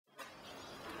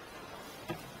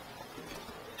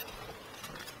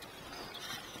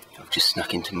Just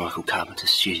snuck into Michael Carpenter's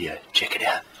studio. Check it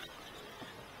out.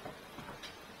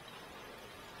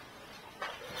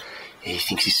 Yeah, he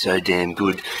thinks he's so damn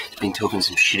good. He's been talking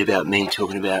some shit about me,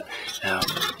 talking about how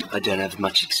I don't have as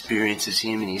much experience as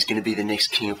him and he's going to be the next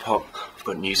king of pop. I've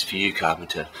got news for you,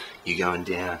 Carpenter. You're going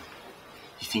down.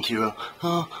 You think you're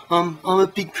I'm a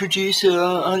big producer,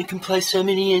 I can play so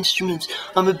many instruments,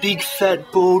 I'm a big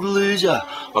fat bald loser.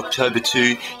 October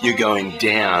 2, you're going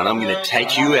down. I'm going to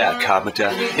take you out, Carpenter.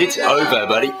 It's over,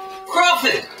 buddy.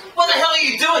 Crawford! What the hell are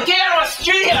you doing? Get out of my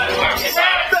studio!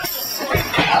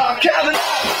 Oh, Carpenter!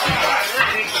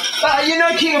 You're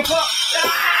no king of pop! Oh,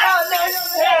 no!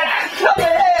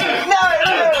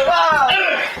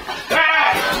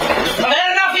 I've had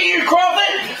enough of you,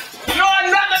 Crawford! You're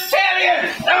not Italian!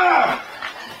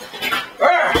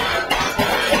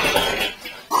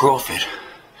 Crawford,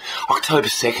 October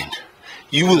 2nd,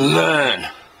 you will learn!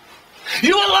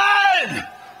 You will learn!